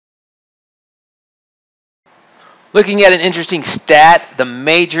Looking at an interesting stat, the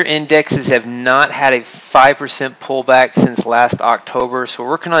major indexes have not had a 5% pullback since last October. So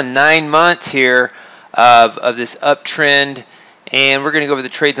we're working on 9 months here of this uptrend, and we're going to go over the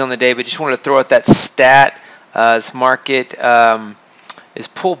trades on the day, but just wanted to throw out that stat. This market is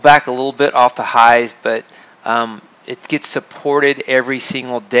pulled back a little bit off the highs, but it gets supported every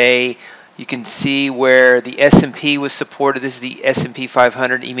single day. You can see where the S&P was supported. This is the S&P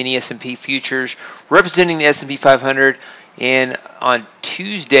 500, E-mini S&P futures representing the S&P 500. And on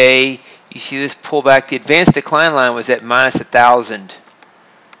Tuesday, you see this pullback. The advanced decline line was at minus 1,000.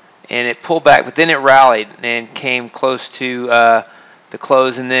 And it pulled back, but then it rallied and came close to the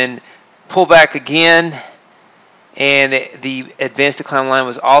close, and then pulled back again. And the advanced decline line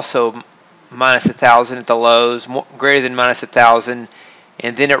was also minus 1,000 at the lows, greater than minus 1,000.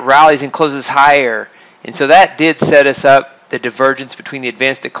 And then it rallies and closes higher. And so that did set us up, the divergence between the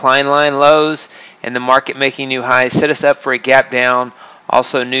advanced decline line lows and the market making new highs, set us up for a gap down.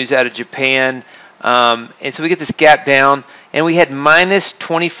 Also news out of Japan. And so we get this gap down, and we had minus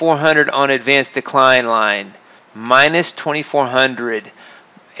 2,400 on advanced decline line. Minus 2,400.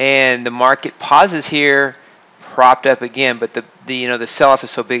 And the market pauses here, propped up again, but the sell-off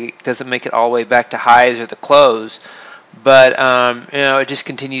is so big it doesn't make it all the way back to highs or the close. But it just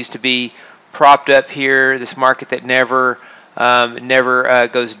continues to be propped up here. This market that never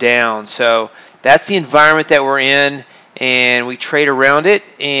goes down. So that's the environment that we're in, and we trade around it.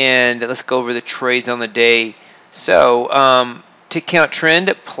 And let's go over the trades on the day. So tick count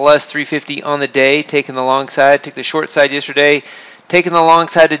trend plus 350 on the day, taking the long side. Took the short side yesterday, taking the long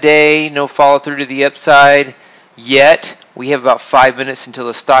side today. No follow through to the upside yet. We have about 5 minutes until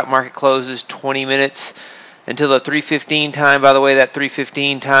the stock market closes. 20 minutes. Until the 3:15 time. By the way, that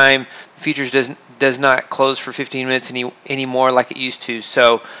 3:15 time, futures does not close for 15 minutes anymore like it used to.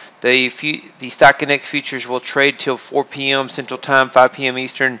 So the stock index futures will trade till 4 p.m. Central Time, 5 p.m.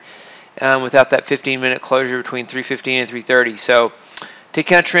 Eastern, without that 15-minute closure between 3:15 and 3:30. So tick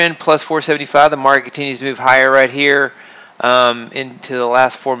count trend plus 475. The market continues to move higher right here into the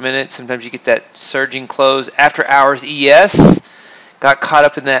last 4 minutes. Sometimes you get that surging close. After hours ES got caught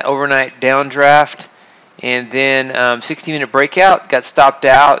up in that overnight downdraft. And then 60-minute breakout, got stopped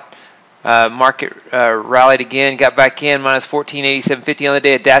out. Market rallied again, got back in, minus 1487.50 on the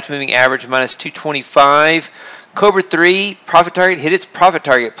day. Adaptive moving average, minus 225. Cobra 3, profit target, hit its profit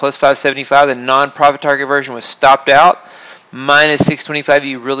target, plus 575. The non-profit target version was stopped out, minus 625.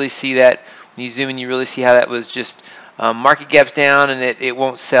 You really see that, when you zoom in, you really see how that was just market gaps down, and it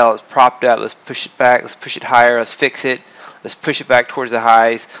won't sell. It's propped up. Let's push it back. Let's push it higher. Let's fix it. Let's push it back towards the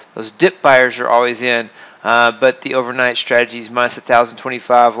highs. Those dip buyers are always in. But the overnight strategies minus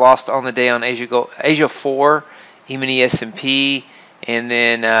 1,025, lost on the day on Asia 4, E-mini S&P, and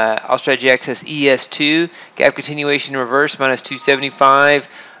then all strategy access ES2, gap continuation reverse minus 275,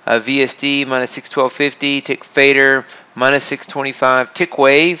 VSD minus 612.50, tick fader minus 625, tick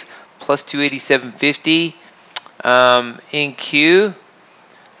wave plus 287.50, NQ.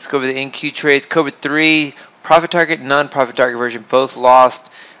 Let's go over the NQ trades. Cobra 3, profit target, non-profit target version, both lost.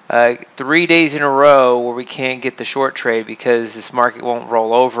 3 days in a row where we can't get the short trade because this market won't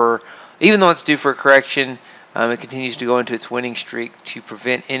roll over. Even though it's due for a correction, it continues to go into its winning streak to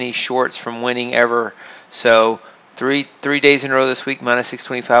prevent any shorts from winning ever. So three days in a row this week, minus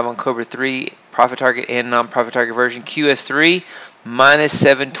 625 on Cobra 3, profit target and non-profit target version. QS3, minus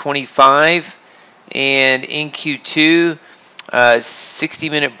 725. And in Q2,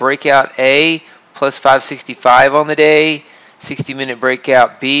 60-minute breakout A, plus 565 on the day. 60-minute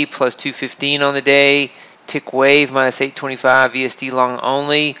breakout B plus 215 on the day. Tick wave minus 825. VSD long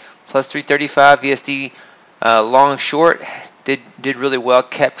only plus 335. VSD long short did really well,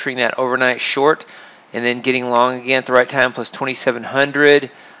 capturing that overnight short and then getting long again at the right time, plus 2700.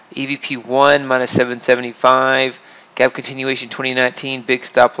 EVP1 minus 775. Gap continuation 2019. Big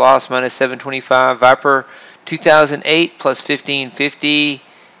stop loss minus 725. Viper 2008 plus 1550,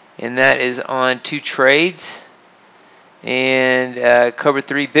 and that is on 2 trades. And Cobra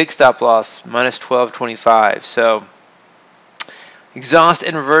 3 big stop loss minus 1225. So exhaust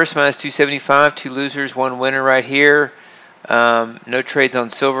in reverse minus 275. 2 losers, 1 winner right here. No trades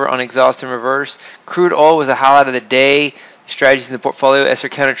on silver on exhaust in reverse. Crude oil was a highlight of the day. Strategies in the portfolio: SR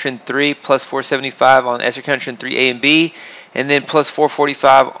counter trend 3 plus 475 on SR counter trend 3A and B, and then plus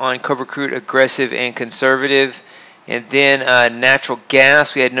 445 on Cobra Crude aggressive and conservative. And then natural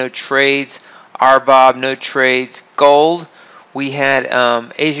gas, we had no trades. RBOB, no trades. Gold, we had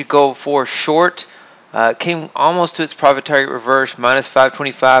Asia Gold 4 short, came almost to its profit target reverse, minus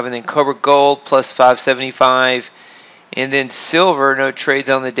 525, and then Cobra Gold plus 575. And then silver, no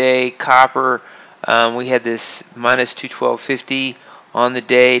trades on the day. Copper We had this minus 212.50 on the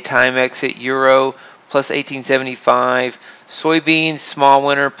day. Time exit euro plus 1875. Soybeans small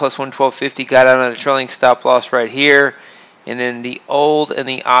winner plus 112.50. Got out on a trailing stop loss right here. And then the old and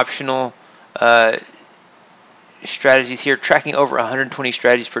the optional strategies here, tracking over 120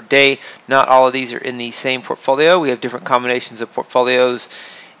 strategies per day. Not all of these are in the same portfolio. We have different combinations of portfolios.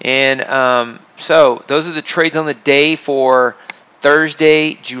 And so those are the trades on the day for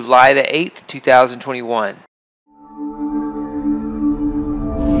Thursday, July the 8th, 2021.